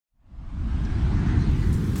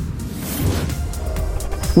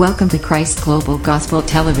Welcome to Christ Global Gospel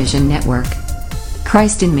Television Network.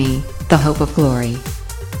 Christ in me, the hope of glory.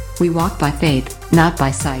 We walk by faith, not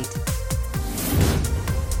by sight.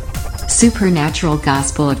 Supernatural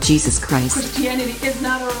Gospel of Jesus Christ. Christianity is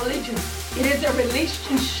not a religion. It is a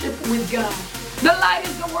relationship with God. The light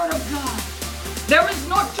is the word of God. There is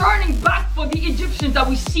no turning back for the Egyptians that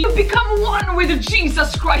we see. You become one with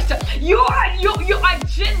Jesus Christ. Your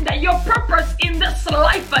agenda, your purpose in this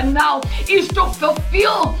life and now is to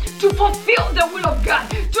fulfill the will of God,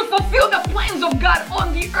 to fulfill the plans of God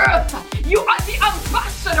on the earth. You are the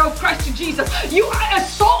ambassador of Christ Jesus. You are a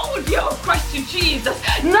soldier of Christ Jesus.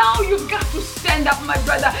 Now you've got to stand up, my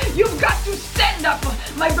brother. You've got to stand up,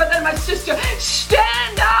 my brother and my sister.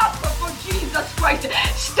 Stand up for Jesus Christ.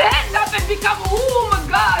 Stand up and become whom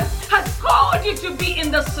God has called you to be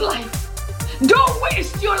in this life. Don't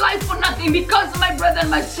waste your life for nothing, because my brother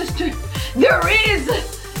and my sister, there is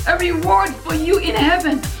a reward for you in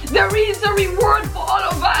heaven. There is a reward for all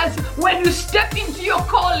of us when you step into your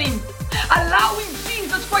calling, allowing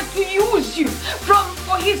Jesus Christ to use you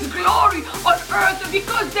for his glory on earth.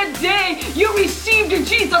 Because the day you received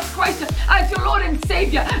Jesus Christ as your Lord and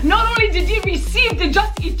Savior, not only did you receive the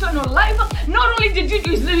just eternal life, not only did you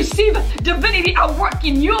receive divinity at work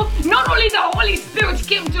in you, not only the Holy Spirit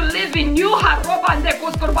came to live in you,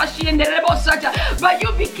 but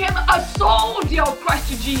you became a soldier of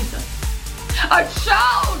Christ Jesus, a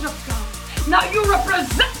child of God. Now you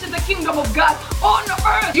represent the kingdom of God on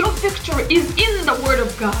earth. Your victory is in the word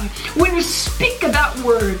of God. When you speak that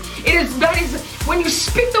word, when you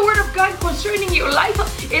speak the word of God concerning your life,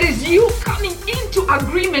 it is you coming into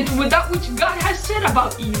agreement with that which God has said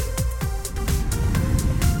about you.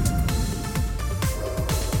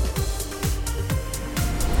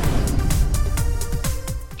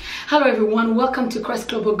 Hello everyone, welcome to Christ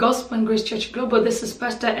Global Gospel and Grace Church Global. This is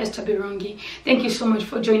Pastor Esther Birongi. Thank you so much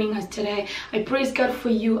for joining us today. I praise God for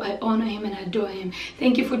you, I honor him and adore him.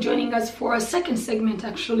 Thank you for joining us for our second segment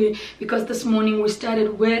actually, because this morning we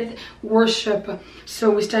started with worship. So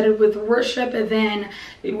we started with worship and then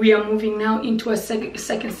we are moving now into a second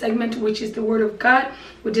segment, which is the Word of God.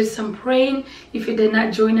 We did some praying. If you did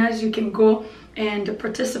not join us, you can go and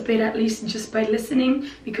participate at least just by listening,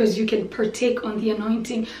 because you can partake on the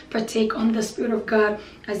anointing, partake on the Spirit of God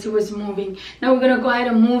as he was moving. Now we're going to go ahead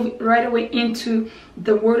and move right away into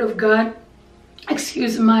the Word of God.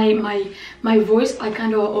 Excuse my voice, I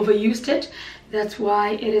kind of overused it. That's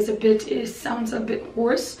why it sounds a bit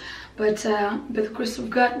hoarse. But by the grace of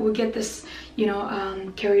God, we'll get this,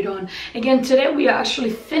 carried on. Again, today we are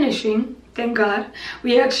actually finishing. Thank God,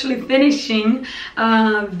 we are actually finishing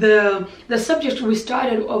the subject we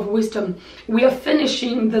started of wisdom. We are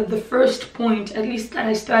finishing the first point, at least that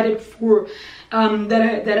I started for,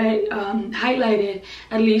 that I highlighted,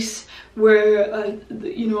 at least, where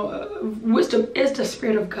wisdom is the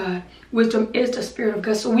Spirit of God. Wisdom is the Spirit of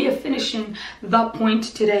God. So we are finishing that point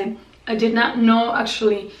today. I did not know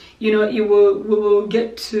actually, we will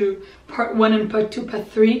get to part 1 and part 2, part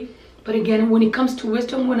 3. But again, when it comes to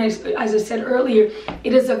wisdom, as I said earlier,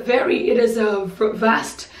 it is a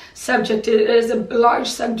vast subject. It is a large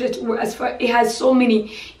subject it has so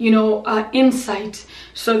many, insight.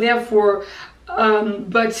 So therefore,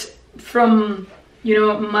 but from,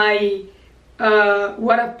 my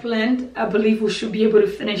what I've planned, I believe we should be able to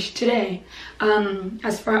finish today,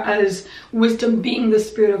 as far as wisdom being the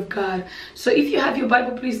Spirit of God. So if you have your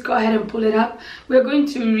Bible, please go ahead and pull it up. We're going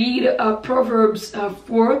to read Proverbs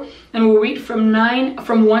 4, and we'll read from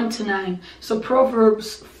 1 to 9. So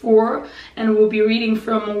Proverbs 4, and we'll be reading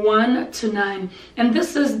from 1 to 9. And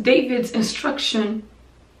this is David's instruction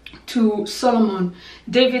to Solomon.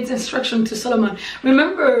 David's instruction to Solomon.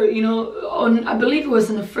 Remember, I believe it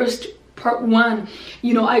was in the first part 1,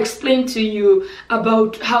 I explained to you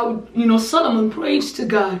about how, Solomon prayed to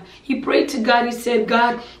God. He prayed to God. He said,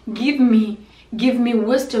 God, give me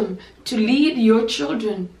wisdom to lead your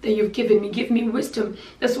children that you've given me. Give me wisdom.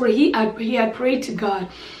 That's what he had prayed to God.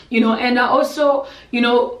 And I also,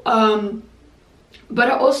 but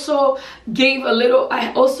I also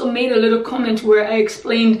made a little comment where I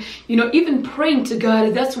explained, even praying to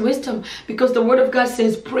God, that's wisdom, because the Word of God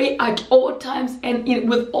says, pray at all times and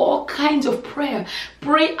with all kinds of prayer.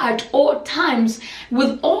 Pray at all times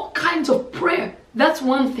with all kinds of prayer. That's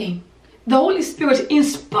one thing. The Holy Spirit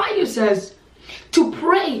inspires us to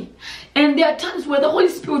pray. And there are times where the Holy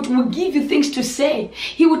Spirit will give you things to say.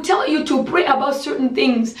 He will tell you to pray about certain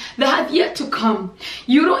things that have yet to come.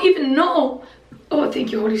 You don't even know. Oh,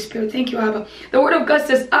 thank you, Holy Spirit. Thank you, Abba. The Word of God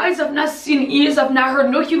says, eyes have not seen, ears have not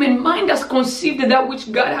heard, no human mind has conceived that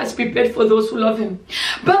which God has prepared for those who love him.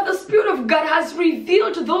 But the Spirit of God has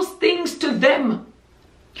revealed those things to them.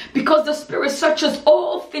 Because the Spirit searches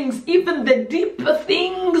all things, even the deeper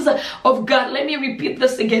things of God. Let me repeat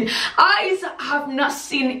this again. Eyes have not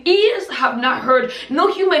seen, ears have not heard,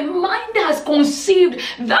 no human mind has conceived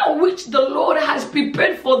that which the Lord has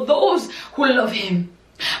prepared for those who love Him.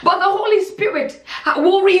 But the Holy Spirit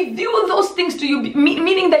will reveal those things to you,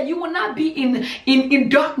 meaning that you will not be in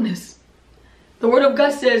darkness. The Word of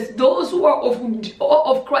God says those who are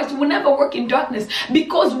of Christ will never work in darkness,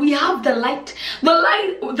 because we have the light.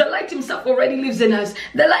 The light Himself already lives in us.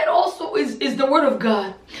 The light also is the Word of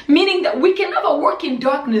God, meaning that we can never work in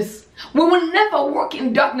darkness. We will never work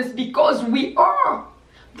in darkness because we are.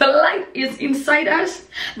 The light is inside us.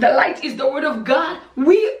 The light is the Word of God.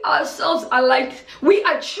 We ourselves are light. We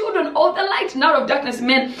are children of the light, not of darkness.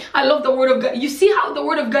 Man, I love the Word of God. You see how the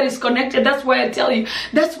Word of God is connected? That's why I tell you.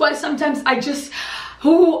 That's why sometimes I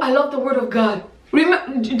love the Word of God.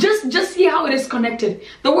 Remember, just see how it is connected.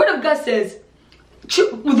 The Word of God says,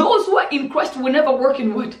 those who are in Christ will never work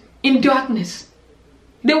in what? In darkness.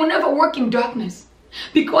 They will never work in darkness.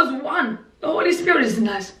 Because one, the Holy Spirit is in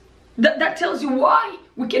us. That tells you why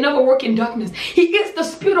we can never work in darkness. He is the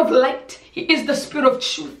Spirit of light. He is the Spirit of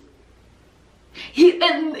truth.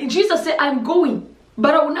 And Jesus said, I'm going,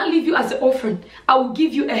 but I will not leave you as an orphan. I will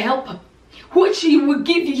give you a helper, which He will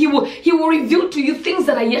give you. He will reveal to you things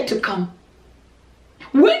that are yet to come.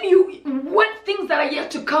 When things that are yet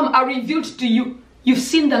to come are revealed to you, you've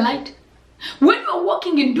seen the light. When you're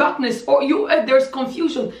walking in darkness or there's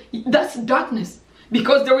confusion, that's darkness,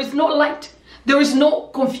 because there is no light. There is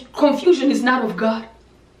no confusion is not of God.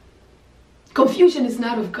 Confusion is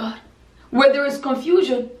not of God. Where there is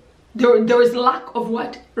confusion, there is lack of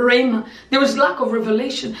what? Rhema. There is lack of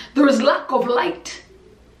revelation. There is lack of light.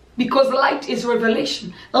 Because light is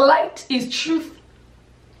revelation. Light is truth.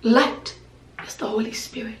 Light is the Holy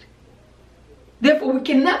Spirit. Therefore, we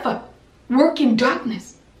can work in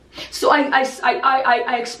darkness. So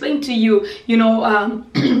I explained to you,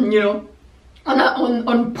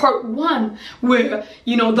 on part one, where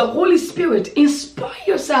the Holy Spirit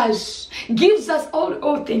inspires us, gives us all.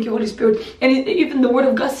 Oh, thank you, Holy Spirit. And even the Word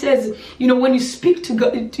of God says, when you speak to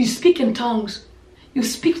God, you speak in tongues, you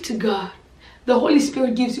speak to God. The Holy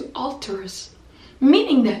Spirit gives you utterance,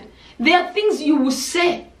 meaning that there are things you will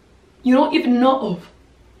say you don't even know of,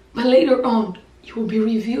 but later on it will be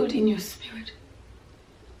revealed in your spirit.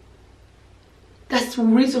 That's the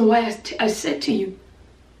reason why I said to you,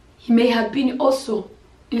 he may have been also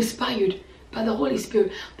inspired by the Holy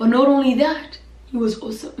Spirit. But not only that, he was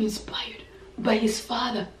also inspired by his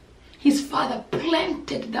father. His father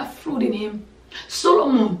planted that fruit in him.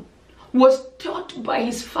 Solomon was taught by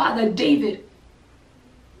his father David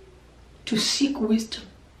to seek wisdom,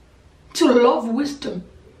 to love wisdom,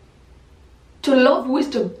 to love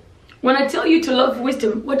wisdom. When I tell you to love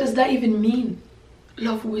wisdom, what does that even mean?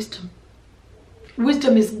 Love wisdom.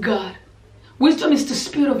 Wisdom is God. Wisdom is the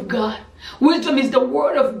Spirit of God. Wisdom is the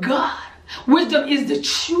Word of God. Wisdom is the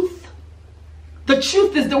truth. The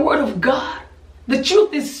truth is the Word of God. The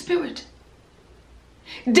truth is Spirit.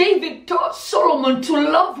 David taught Solomon to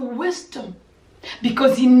love wisdom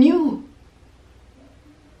because he knew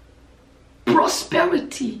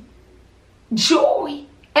prosperity, joy,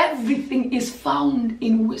 everything is found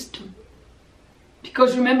in wisdom.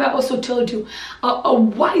 Because remember, I also told you, a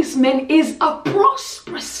wise man is a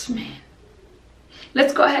prosperous man.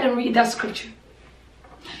 Let's go ahead and read that scripture.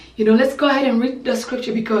 Let's go ahead and read that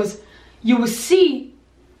scripture, because you will see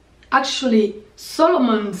actually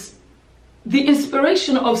the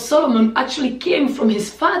inspiration of Solomon actually came from his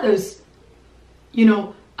father's,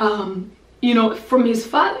 from his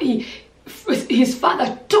father. His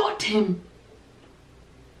father taught him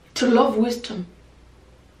to love wisdom.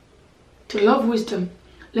 To love wisdom.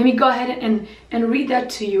 Let me go ahead and read that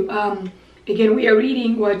to you. Again, we are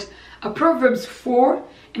reading Proverbs 4,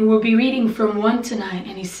 and we'll be reading from 1 to 9.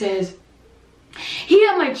 And he says,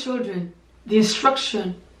 "Hear, my children, the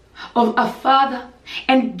instruction of a father,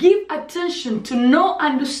 and give attention to no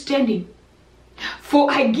understanding. For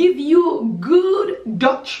I give you good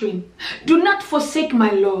doctrine. Do not forsake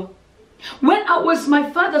my law. When I was my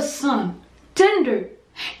father's son, tender,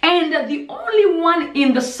 and the only one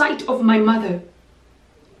in the sight of my mother,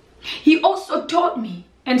 he also taught me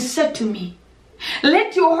and said to me,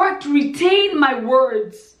 let your heart retain my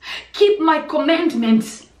words, keep my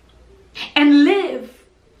commandments, and live."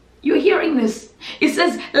 You're hearing this. It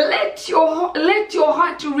says, let your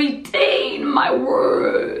heart retain my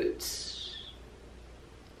words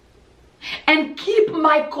and keep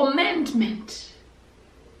my commandment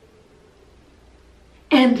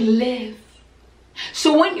and live.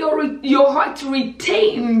 So when your heart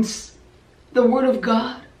retains the Word of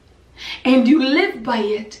God, and you live by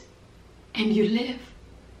it, and you live.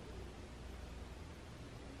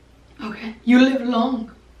 Okay, you live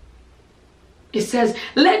long. It says,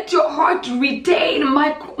 let your heart retain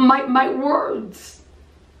my words.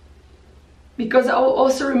 Because I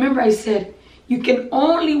also remember I said, you can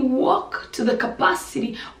only walk to the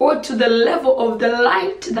capacity or to the level of the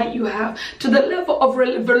light that you have, to the level of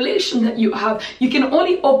revelation that you have. You can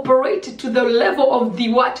only operate to the level of the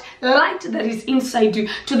what? Light that is inside you,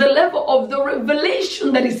 to the level of the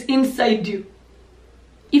revelation that is inside you.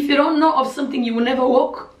 If you don't know of something, you will never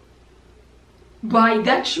walk by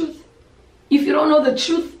that truth. If you don't know the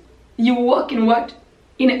truth, you will walk in what?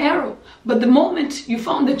 In error. But the moment you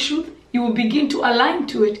found the truth, you will begin to align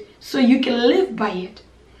to it so you can live by it.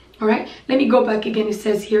 All right, let me go back again. It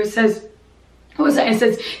says here, it says, what was that? It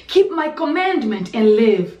says, keep my commandment and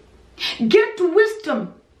live. Get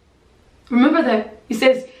wisdom. Remember that? It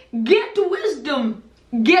says, get wisdom,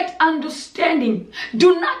 get understanding.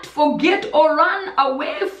 Do not forget or run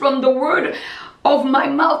away from the word of my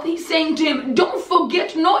mouth. He's saying to him, don't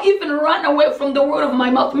forget, nor even run away from the word of my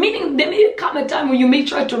mouth. Meaning there may come a time when you may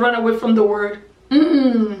try to run away from the word.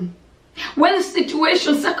 When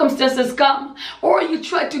situations, circumstances come, or you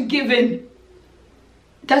try to give in,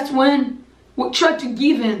 that's when we try to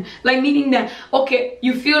give in. Like meaning that, okay,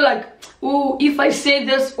 you feel like, oh, if I say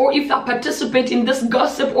this, or if I participate in this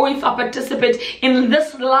gossip, or if I participate in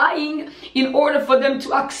this lying, in order for them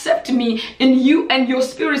to accept me, and you and your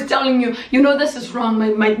spirit is telling you, you know, this is wrong,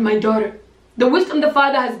 my daughter. The wisdom the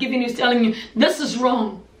Father has given you is telling you, this is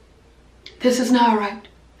wrong. This is not right.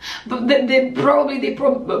 But they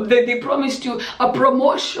promised you a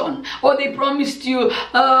promotion, or they promised you,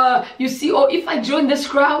 you see, or if I join this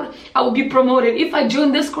crowd, I will be promoted. If I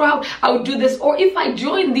join this crowd, I will do this. Or if I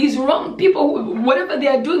join these wrong people, whatever they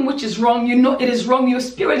are doing which is wrong, you know it is wrong. Your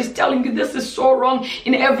spirit is telling you this is so wrong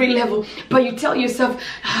in every level. But you tell yourself,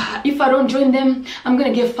 if I don't join them, I'm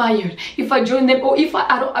going to get fired. If I join them, or if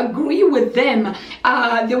I don't agree with them,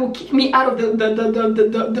 they will kick me out of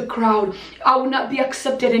the crowd. I will not be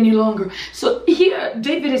accepted any longer. So here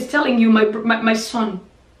David is telling you, my son,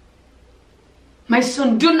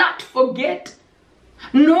 do not forget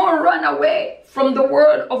nor run away from the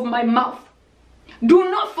word of my mouth. Do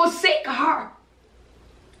not forsake her,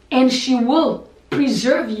 and she will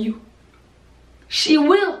preserve you. She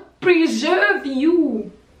will preserve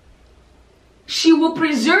you. She will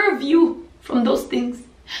preserve you from those things.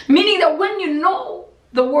 Meaning that when you know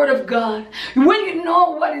the word of God, when you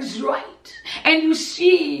know what is right, and you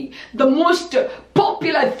see the most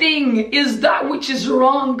popular thing is that which is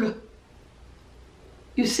wrong,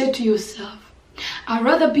 you say to yourself, I'd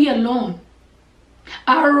rather be alone.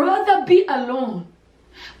 I'd rather be alone,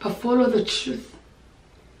 but follow the truth.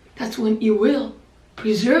 That's when it will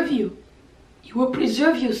preserve you. It will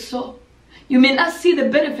preserve your soul. You may not see the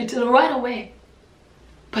benefit right away,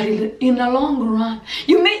 but in the long run,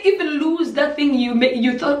 you may even lose that thing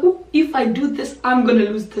you thought, oh, if I do this, I'm going to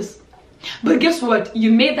lose this. But guess what?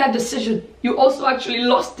 You made that decision. You also actually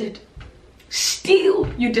lost it. Still,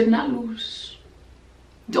 you did not lose.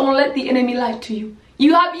 Don't let the enemy lie to you.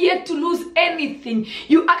 You have yet to lose anything.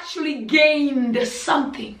 You actually gained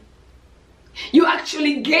something. You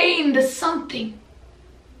actually gained something.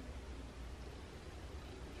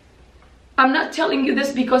 I'm not telling you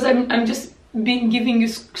this because I'm just giving you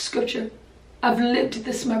scripture. I've lived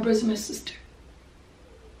this, my brothers and my sister.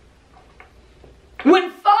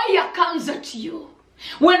 When fire comes at you,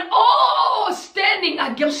 when all standing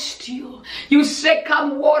against you, you say,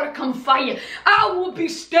 come water, come fire, I will be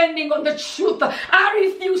standing on the truth. I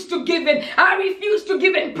refuse to give in. I refuse to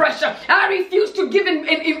give in pressure. I refuse to give in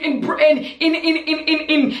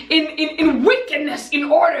wickedness in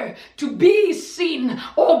order to be seen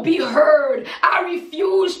or be heard. I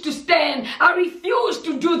refuse to stand. I refuse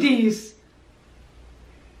to do these.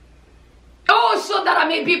 Oh, so that I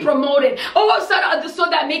may be promoted. Oh, so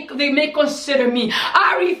that they may consider me.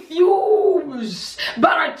 I refuse,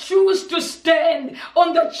 but I choose to stand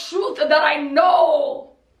on the truth that I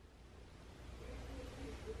know.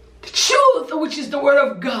 The truth, which is the word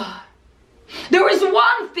of God. There is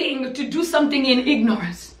one thing to do something in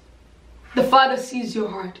ignorance. The Father sees your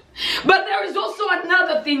heart. But there is also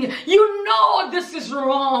another thing. You know this is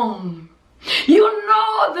wrong. You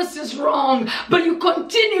know this is wrong, but you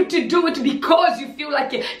continue to do it because you feel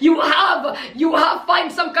like you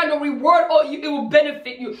find some kind of reward, or it will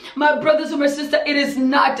benefit you. My brothers and my sister, it is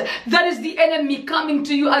not. That is the enemy coming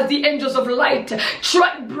to you as the angels of light,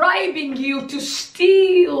 bribing you to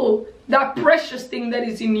steal that precious thing that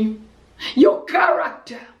is in you. Your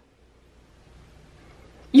character,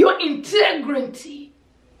 your integrity.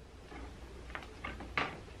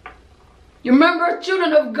 You remember,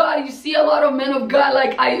 children of God, you see a lot of men of God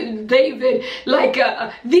like David, like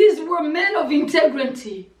these were men of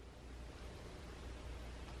integrity.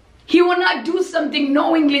 He will not do something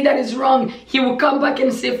knowingly that is wrong. He will come back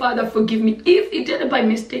and say, Father, forgive me. If he did it by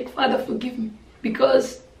mistake, Father, forgive me.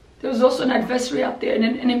 Because there's also an adversary out there and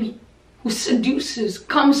an enemy who seduces,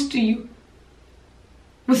 comes to you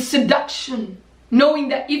with seduction, knowing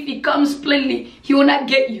that if he comes plainly, he will not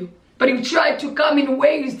get you. But he will try to come in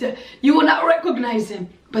ways that you will not recognize him.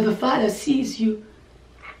 But the Father sees you.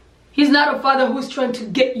 He's not a Father who's trying to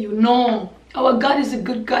get you. No. Our God is a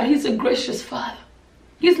good God. He's a gracious Father.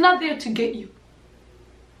 He's not there to get you.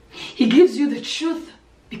 He gives you the truth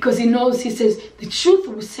because he knows, he says, the truth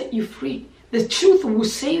will set you free. The truth will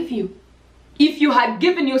save you. If you had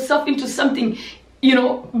given yourself into something,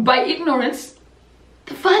 by ignorance,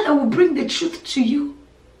 the Father will bring the truth to you,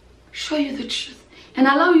 show you the truth, and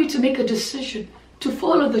allow you to make a decision to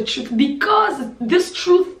follow the truth, because this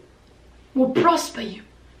truth will prosper you.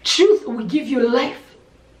 Truth will give you life.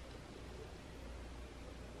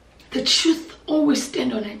 The truth, always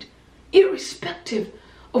stand on it, irrespective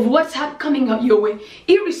of what's coming out your way,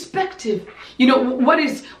 irrespective, what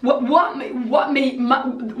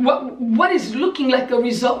is looking like a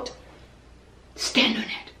result. Stand on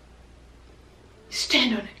it.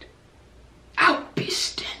 Stand on it. I'll be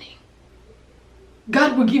standing.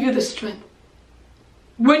 God will give you the strength.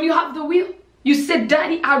 When you have the will, you said,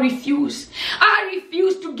 Daddy, I refuse. I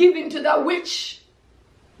refuse to give in to that which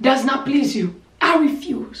does not please you. I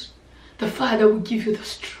refuse. The Father will give you the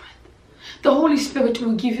strength. The Holy Spirit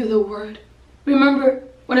will give you the word. Remember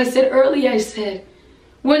when I said earlier, I said,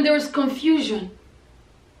 when there is confusion,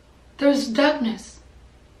 there is darkness.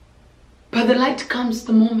 But the light comes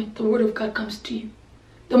the moment the word of God comes to you.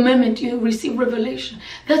 The moment you receive revelation.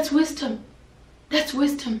 That's wisdom. That's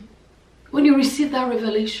wisdom. When you receive that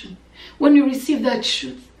revelation, when you receive that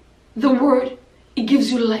truth, the word, it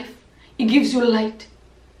gives you life. It gives you light.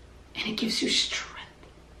 And it gives you strength.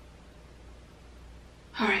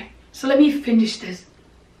 Alright, so let me finish this.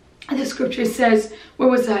 The scripture says, where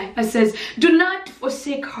was I? It says, do not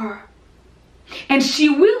forsake her, and she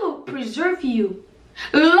will preserve you.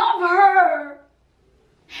 Love her,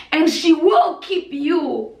 and she will keep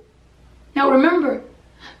you. Now remember,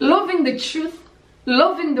 loving the truth,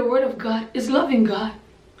 loving the word of God is loving God.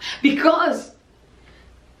 Because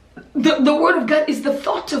the word of God is the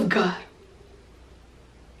thought of God.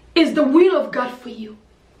 Is the will of God for you.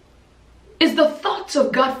 Is the thoughts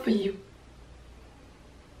of God for you.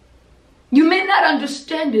 You may not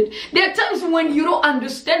understand it. There are times when you don't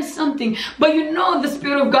understand something, but you know the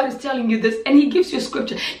Spirit of God is telling you this, and He gives you a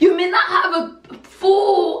scripture. You may not have a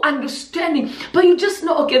full understanding, but you just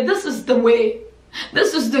know, okay, this is the way.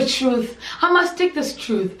 This is the truth. I must take this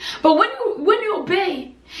truth. But when you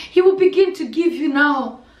obey, He will begin to give you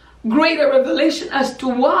now greater revelation as to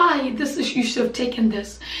why you should have taken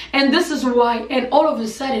this. And this is why. And all of a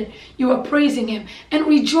sudden, you are praising Him and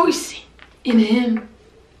rejoicing in Him.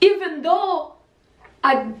 Even though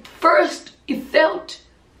at first it felt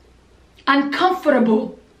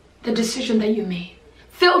uncomfortable, the decision that you made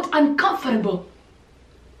felt uncomfortable.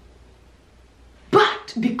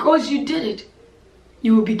 But because you did it,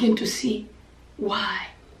 you will begin to see why,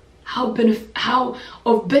 how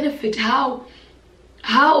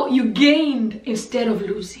you gained instead of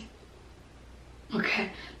losing. Okay,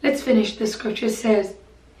 let's finish the scripture. It says,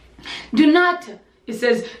 do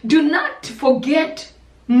not forget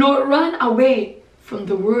nor run away from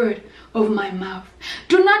the word of my mouth.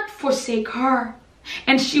 Do not forsake her,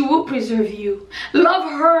 and she will preserve you. Love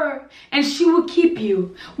her, and she will keep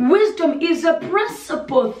you. Wisdom is a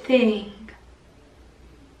principal thing.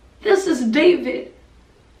 This is David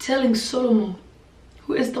telling Solomon,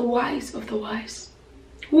 who is the wise of the wise,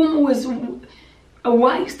 whom was a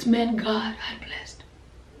wise man God had blessed.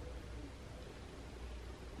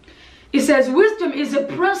 It says, wisdom is a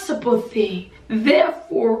principal thing.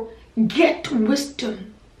 Therefore, get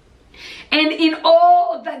wisdom. And in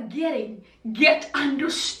all that getting, get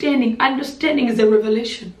understanding. Understanding is a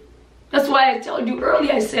revelation. That's why I told you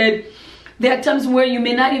earlier, I said, there are times where you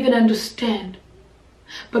may not even understand.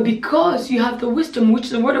 But because you have the wisdom, which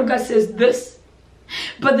the word of God says this,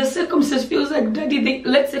 but the circumstance feels like, Daddy,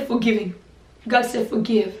 let's say forgiving. God said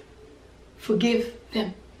forgive. Forgive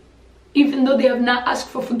them. Even though they have not asked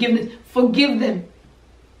for forgiveness, forgive them.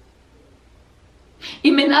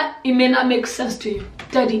 It may not make sense to you.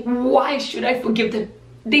 Daddy, why should I forgive them?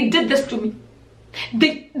 They did this to me.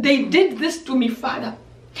 They did this to me, Father.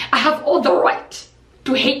 I have all the right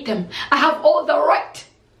to hate them. I have all the right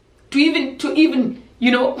to even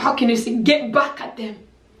how can you say, get back at them.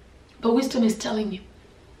 But wisdom is telling you,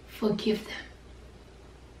 forgive them.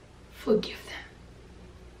 Forgive them.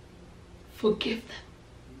 Forgive them.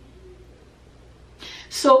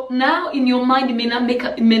 So now in your mind it may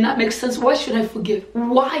not make sense. Why should I forgive?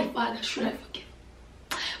 Why, Father, should I forgive?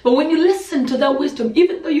 But when you listen to that wisdom,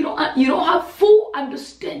 even though you don't have full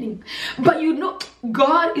understanding, but you know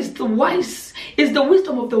God is the wise, is the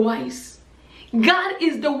wisdom of the wise. God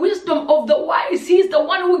is the wisdom of the wise. He's the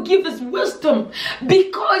one who gives us wisdom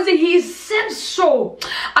because He said so.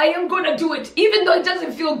 I am going to do it. Even though it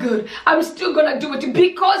doesn't feel good, I'm still going to do it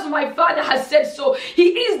because my Father has said so.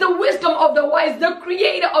 He is the wisdom of the wise, the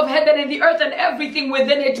creator of heaven and the earth, and everything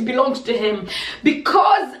within it belongs to Him.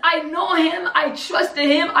 Because I know Him, I trust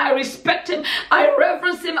Him, I respect Him, I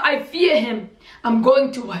reverence Him, I fear Him. I'm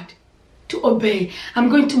going to what? To obey. I'm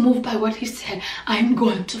going to move by what He said. I'm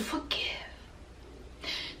going to forgive.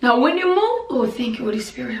 Now when you move, oh thank you Holy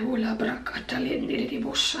Spirit. When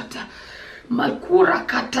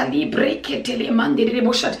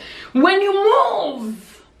you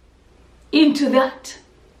move into that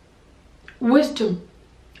wisdom,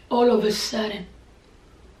 all of a sudden,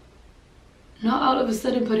 not all of a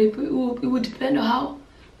sudden, but it would depend on how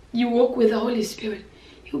you walk with the Holy Spirit.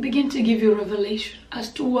 He will begin to give you revelation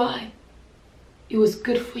as to why it was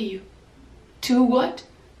good for you to what?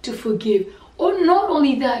 To forgive. Or not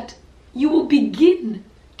only that, you will begin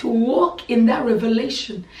to walk in that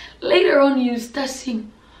revelation. Later on, you start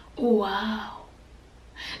saying, oh, wow.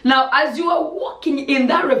 Now, as you are walking in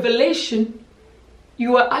that revelation,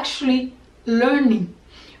 you are actually learning.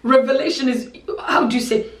 Revelation is, how do you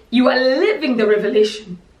say, you are living the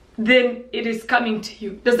revelation. Then it is coming to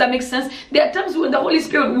you. Does that make sense? There are times when the Holy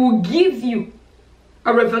Spirit will give you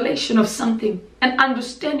a revelation of something, an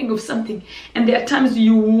understanding of something, and there are times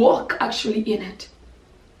you walk actually in it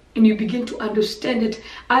and you begin to understand it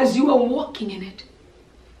as you are walking in it.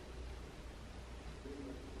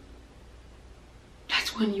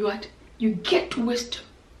 That's when you get wisdom.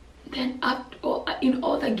 Then in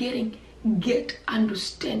all the getting, get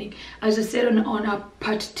understanding. As I said on our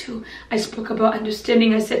part 2, I spoke about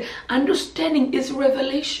understanding. I said understanding is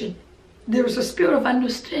revelation. There is a spirit of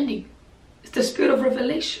understanding. It's the spirit of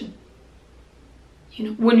revelation. You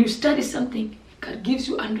know, when you study something, God gives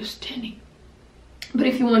you understanding. But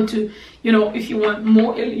if you want to, if you want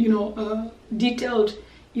more, detailed,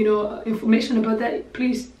 information about that,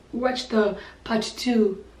 please watch the part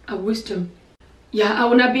 2 of wisdom. Yeah, I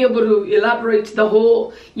will not be able to elaborate the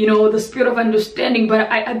whole, the spirit of understanding,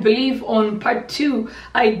 but I believe on part 2,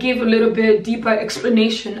 I gave a little bit deeper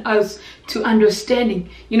explanation as to understanding.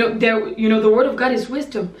 The word of God is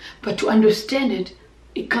wisdom, but to understand it,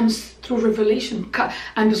 it comes through revelation.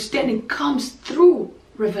 Understanding comes through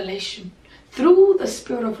revelation. Through the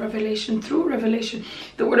spirit of revelation, through revelation.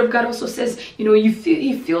 The word of God also says,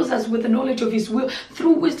 He fills us with the knowledge of His will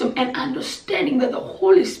through wisdom and understanding that the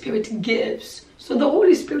Holy Spirit gives. So the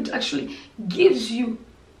Holy Spirit actually gives you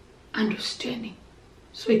understanding.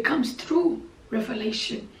 So it comes through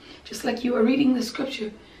revelation. Just like you are reading the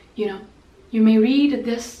scripture, you may read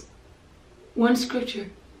this one scripture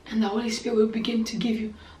and the Holy Spirit will begin to give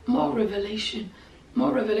you more revelation,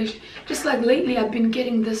 more revelation. Just like lately I've been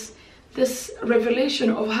getting this revelation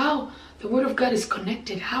of how the Word of God is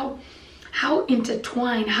connected, how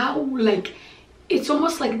intertwined, how it's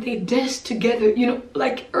almost like they dance together.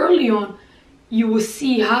 Like early on, you will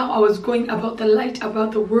see how I was going about the light,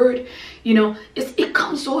 about the Word. It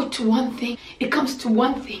comes all to one thing. It comes to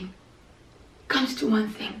one thing. It comes to one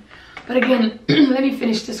thing. But again, let me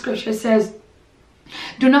finish the scripture. It says,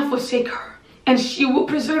 do not forsake her, and she will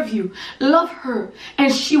preserve you. Love her,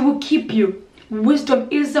 and she will keep you. Wisdom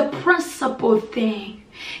is a principal thing.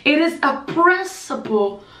 It is a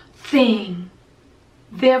principal thing.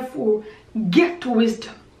 Therefore, get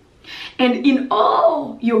wisdom. And in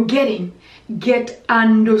all you're getting, get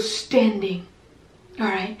understanding. All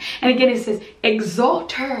right. And again, it says,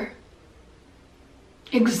 exalt her.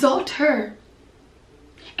 Exalt her.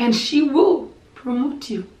 And she will promote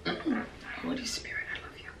you. Holy Spirit, I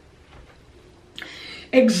love you.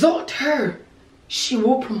 Exalt her. She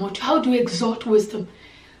will promote you. How do you exalt wisdom?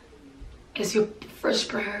 As your first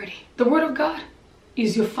priority. The Word of God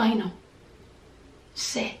is your final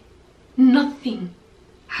say. Nothing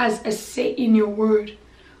has a say in your word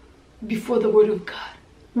before the Word of God.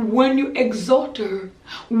 When you exalt her,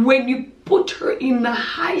 when you put her in the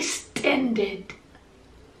high standard,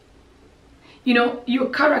 your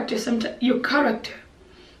character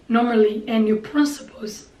normally, and your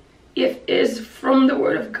principles, if it is from the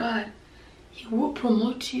Word of God, He will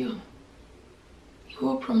promote you. He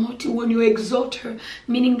will promote you when you exalt her,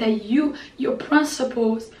 meaning that your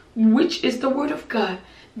principles, which is the Word of God,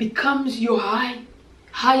 becomes your high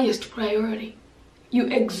highest priority. You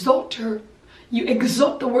exalt her. You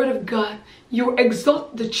exalt the word of God. You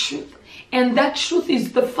exalt the truth. And that truth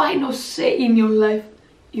is the final say in your life.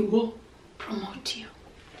 It will promote you.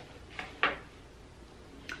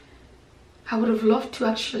 I would have loved to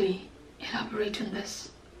actually elaborate on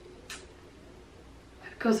this.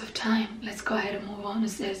 Because of time, let's go ahead and move on. It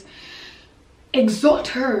says, exalt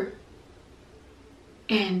her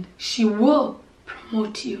and she will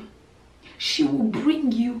promote you. She will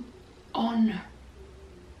bring you honor.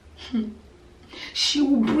 She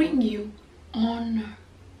will bring you honor.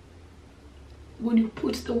 When you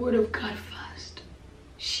put the word of God first,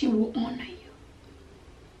 she will honor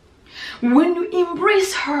you. When you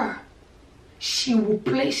embrace her, she will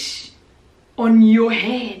place on your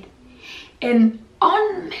head an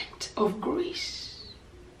ornament of grace.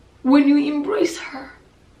 When you embrace her,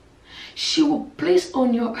 she will place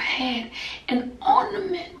on your head an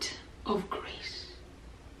ornament of grace.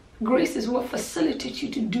 Grace is what facilitates you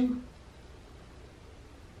to do.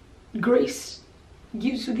 Grace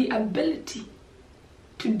gives you the ability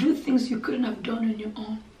to do things you couldn't have done on your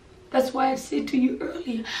own. That's why I said to you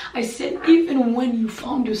earlier, I said even when you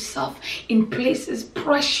found yourself in places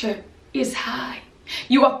pressure is high,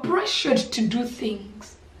 you are pressured to do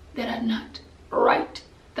things that are not right,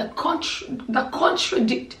 that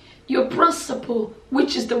contradict your principle,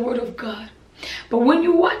 which is the word of God. But when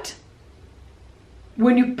you what?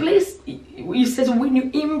 When you place, he says, when you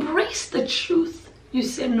embrace the truth, you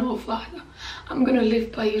say, no, Father, I'm going to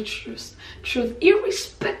live by your truth.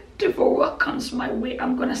 Irrespective of what comes my way,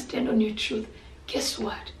 I'm going to stand on your truth. Guess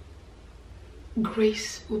what?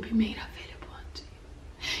 Grace will be made available unto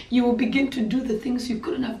you. You will begin to do the things you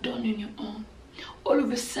couldn't have done on your own. All of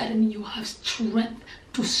a sudden, you have strength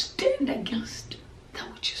to stand against that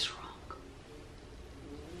which is wrong.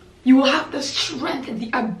 You will have the strength and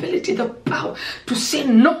the ability, the power to say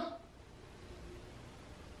no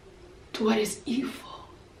to what is evil.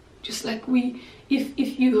 Just like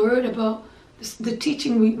if you heard about the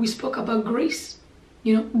teaching we spoke about grace,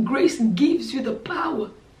 you know, grace gives you the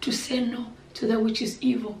power to say no to that which is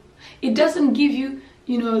evil. It doesn't give you,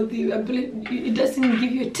 you know, the ability. It doesn't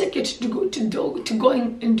give you a ticket to go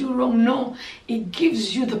and do wrong. No, it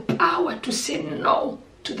gives you the power to say no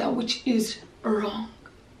to that which is wrong.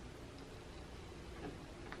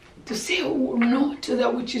 To say no to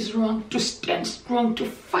that which is wrong, to stand strong, to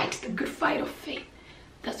fight the good fight of faith.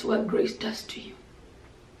 That's what grace does to you.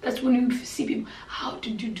 That's when you see people, how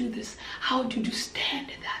did you do this? How did you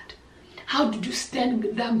stand in that? How did you stand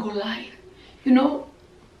with that Goliath? You know,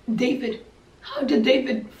 David, how did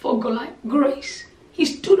David fought Goliath? Grace. He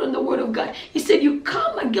stood on the word of God. He said, you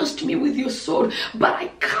come against me with your sword, but I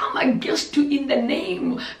come against you in the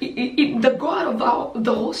name, in the God of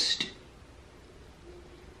the host.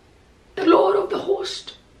 The Lord of the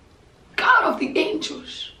host, God of the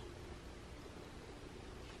angels.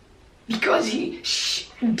 Because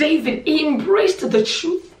David embraced the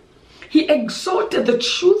truth. He exalted the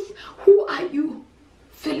truth. Who are you,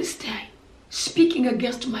 Philistine, speaking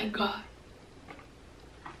against my God?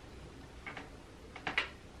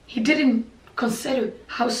 He didn't consider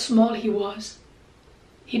how small he was.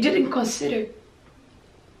 He didn't consider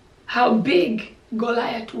how big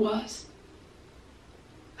Goliath was.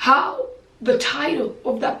 How the title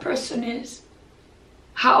of that person is.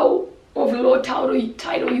 How of low title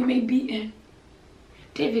you may be in.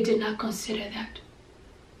 David did not consider that.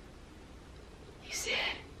 He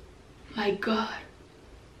said, my God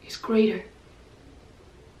is greater.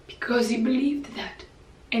 Because he believed that.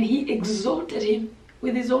 And he exalted him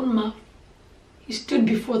with his own mouth. He stood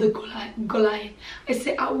before the Goliath. I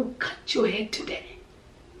said, I will cut your head today.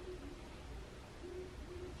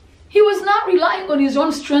 He was not relying on his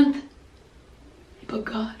own strength, but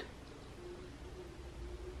God.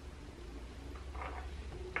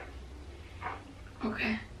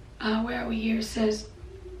 Okay, where are we here? It says,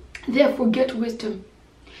 therefore get wisdom,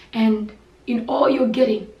 and in all you're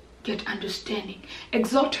getting, get understanding.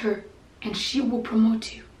 Exalt her, and she will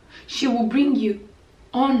promote you. She will bring you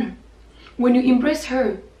honor. When you embrace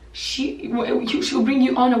her, she will bring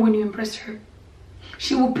you honor when you embrace her.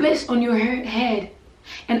 She will place on your head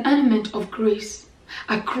an ornament of grace,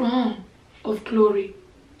 a crown of glory.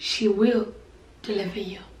 She will deliver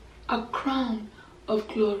you. A crown of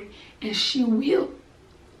glory, and she will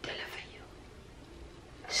deliver you.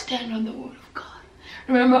 Stand on the word of God.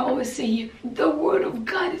 Remember, I always say here, the word of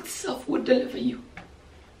God itself will deliver you.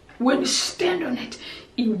 When you stand on it,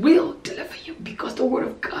 it will deliver you, because the word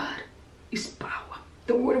of God is power.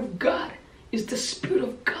 The word of God is the Spirit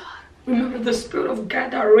of God. Remember, the Spirit of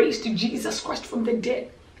God that raised Jesus Christ from the dead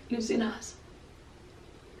lives in us.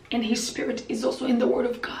 And his spirit is also in the word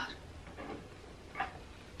of God.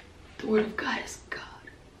 The word of God is God.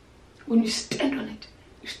 When you stand on it,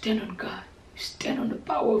 you stand on God. You stand on the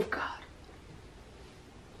power of God.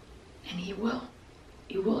 And he will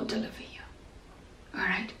deliver you. All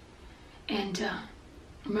right? And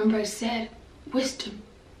remember I said, wisdom.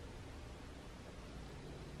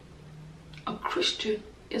 A Christian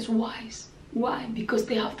is wise. Why? Because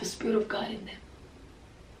they have the Spirit of God in them.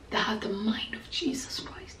 They have the mind of Jesus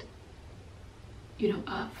Christ.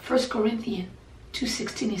 1 Corinthians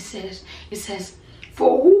 2:16 it says,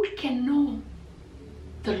 for who can know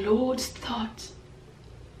the Lord's thoughts?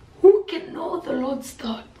 Who can know the Lord's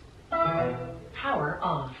thought? Power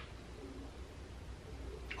off.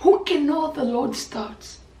 Who can know the Lord's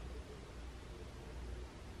thoughts?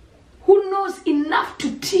 Who knows enough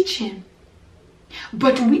to teach him?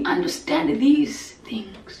 But we understand these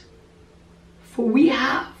things, for we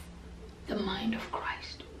have the mind of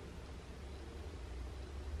Christ.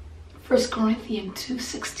 1 Corinthians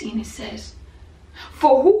 2:16 it says,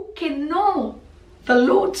 for who can know the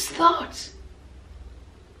Lord's thoughts?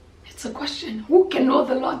 It's a question. Who can know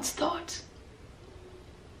the Lord's thoughts?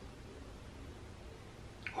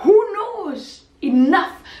 Who knows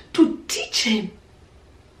enough to teach him?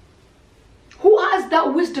 Who has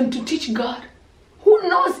that wisdom to teach God? Who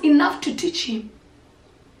knows enough to teach him?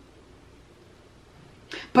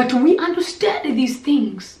 But we understand these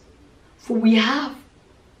things, for we have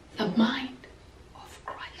the mind of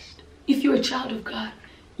Christ. If you're a child of God,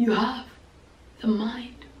 you have the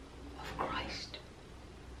mind of Christ.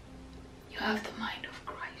 You have the mind of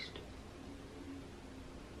Christ.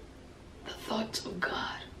 The thoughts of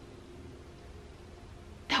God.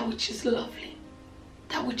 That which is lovely,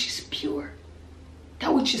 that which is pure,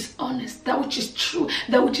 that which is honest, that which is true,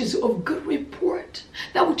 that which is of good report,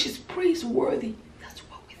 that which is praiseworthy. That's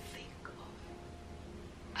what we think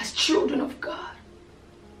of as children of God.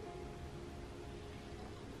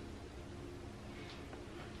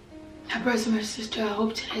 My brother and my sister, I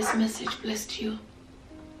hope today's message blessed you.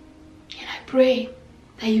 And I pray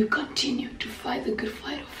that you continue to fight the good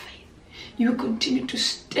fight of faith. You continue to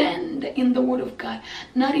stand in the word of God,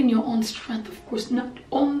 not in your own strength, of course, not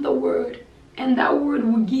on the word. And that word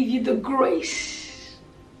will give you the grace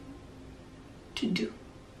to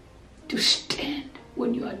stand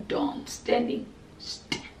when you are done standing.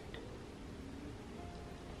 Stand.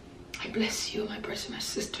 I bless you, my brother, my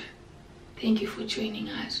sister. Thank you for joining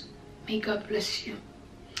us. May God bless you.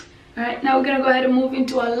 All right, now we're going to go ahead and move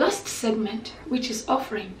into our last segment, which is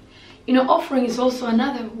offering. Offering is also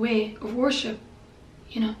another way of worship.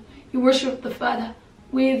 You worship the Father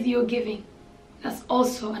with your giving. That's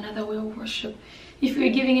also another way of worship. If you're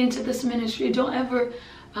giving into this ministry, don't ever,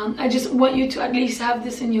 I just want you to at least have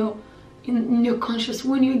this in your conscious.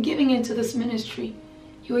 When you're giving into this ministry,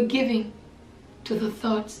 you are giving to the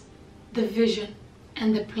thoughts, the vision,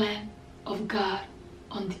 and the plan of God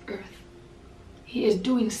on the earth. He is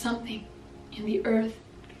doing something in the earth.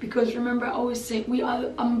 Because remember, I always say, we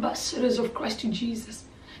are ambassadors of Christ Jesus.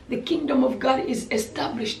 The kingdom of God is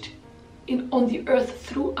established on the earth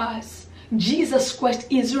through us. Jesus Christ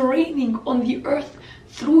is reigning on the earth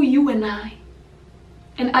through you and I.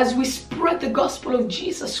 And as we spread the gospel of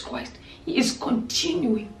Jesus Christ, he is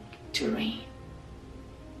continuing to reign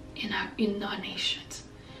in our nations.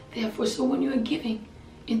 Therefore, so when you are giving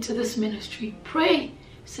into this ministry, pray.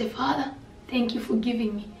 Say, Father, thank you for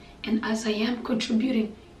giving me. And as I am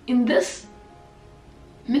contributing in this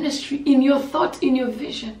ministry, in your thoughts, in your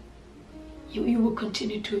vision, you will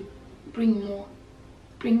continue to bring more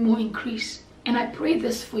increase. And I pray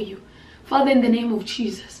this for you. Father, in the name of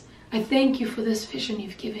Jesus, I thank you for this vision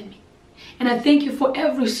you've given me. And I thank you for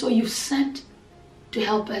every soul you've sent to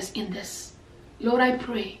help us in this. Lord, I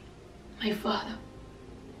pray, my Father,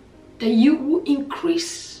 that you will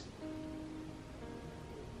increase.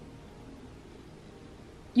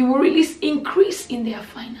 You will release increase in their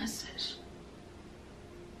finances.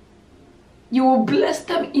 You will bless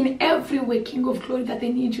them in every way, King of Glory, that they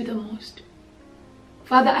need you the most.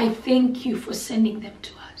 Father, I thank you for sending them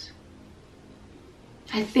to us.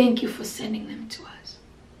 I thank you for sending them to us.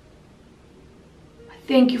 I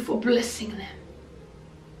thank you for blessing them.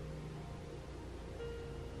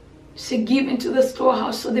 Say, give into the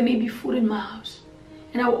storehouse so there may be food in my house.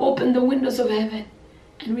 And I will open the windows of heaven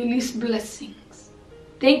and release blessings.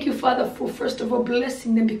 Thank you, Father, for first of all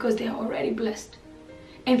blessing them because they are already blessed.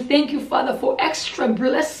 And thank you, Father, for extra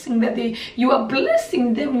blessing that you are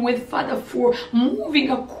blessing them with, Father, for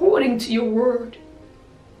moving according to your word.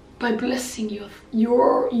 By blessing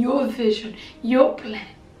your vision, your plan.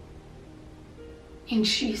 In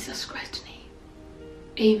Jesus Christ's name.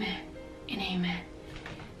 Amen and amen.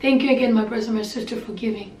 Thank you again, my brother and my sister, for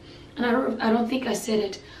giving. And I don't think I said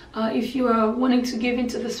it. If you are wanting to give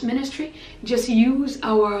into this ministry, just use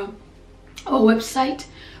our website.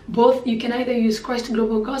 Both, you can either use Christ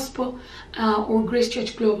Global Gospel or Grace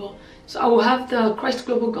Church Global. So I will have the Christ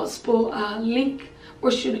Global Gospel link, or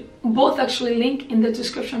should both actually link in the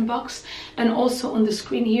description box and also on the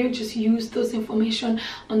screen here. Just use those information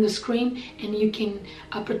on the screen and you can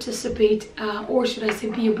participate, or should I say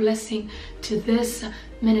be a blessing to this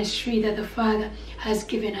ministry that the Father has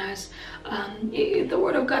given us. The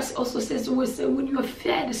Word of God also says when you are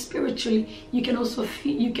fed spiritually, you can also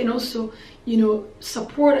feed, you can also, you know,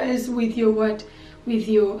 support us with your what, with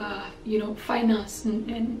your you know, finance and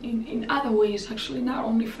in other ways, actually, not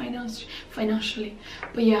only financially.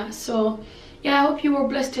 But yeah, so yeah, I hope you were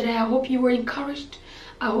blessed today. I hope you were encouraged.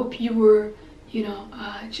 I hope you were, you know,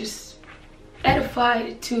 just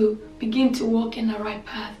edified to begin to walk in the right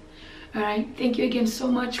path. All right, thank you again so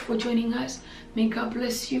much for joining us. May God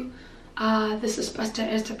bless you. This is Pastor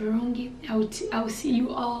Esther Birungi. I will see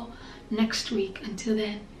you all next week. Until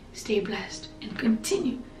then, stay blessed and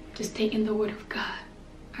continue to stay in the Word of God.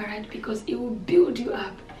 All right, because it will build you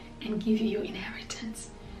up and give you your inheritance.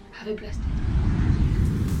 Have a blessed day.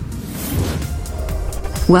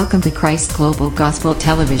 Welcome to Christ Global Gospel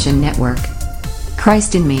Television Network.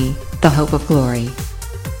 Christ in me, the hope of glory.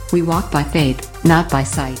 We walk by faith, not by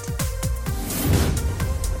sight.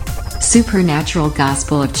 Supernatural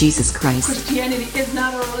Gospel of Jesus Christ. Christianity is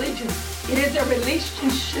not a religion. It is a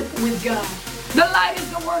relationship with God. The light is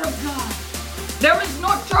the Word of God. There is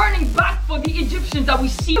no turning back for the Egyptians that we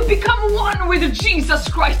see. You become one with Jesus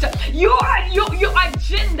Christ. Your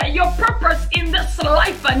agenda, your purpose in this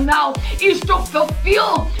life and now is to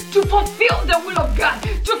fulfill the will of God,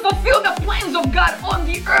 to fulfill the plans of God on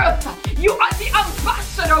the earth. You are the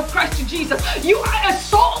ambassador of Christ Jesus. You are a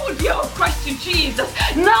soldier of Christ Jesus.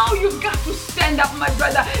 Now you've got to stand up, my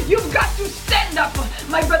brother. You've got to stand up,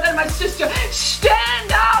 my brother and my sister.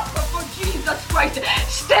 Stand up for Jesus Christ.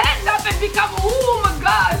 Stand up and become whom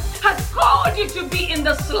God has called you to be in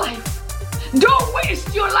this life. Don't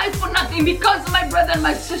waste your life for nothing, because, my brother and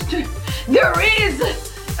my sister, there is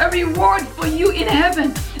a reward for you in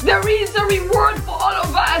heaven. There is a reward for all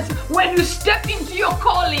of us when you step into your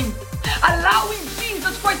calling, allowing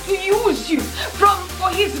Jesus Christ to use you for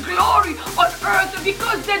His glory on earth.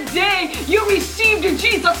 Because the day you received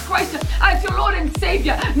Jesus Christ as your Lord and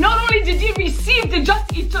Savior, not only did you receive the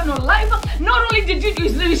just eternal life, not only did you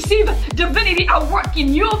receive divinity at work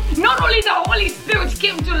in you, not only the Holy Spirit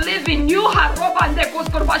came to live in you,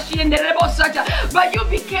 but you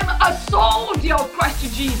became a soldier of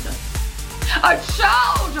Christ Jesus, a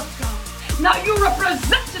child of God. Now you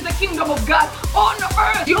represent the kingdom of God on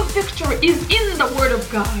earth. Your victory is in the Word of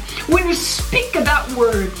God. When you speak that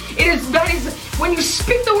word, when you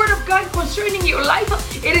speak the Word of God concerning your life,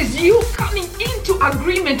 it is you coming into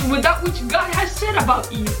agreement with that which God has said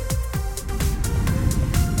about you.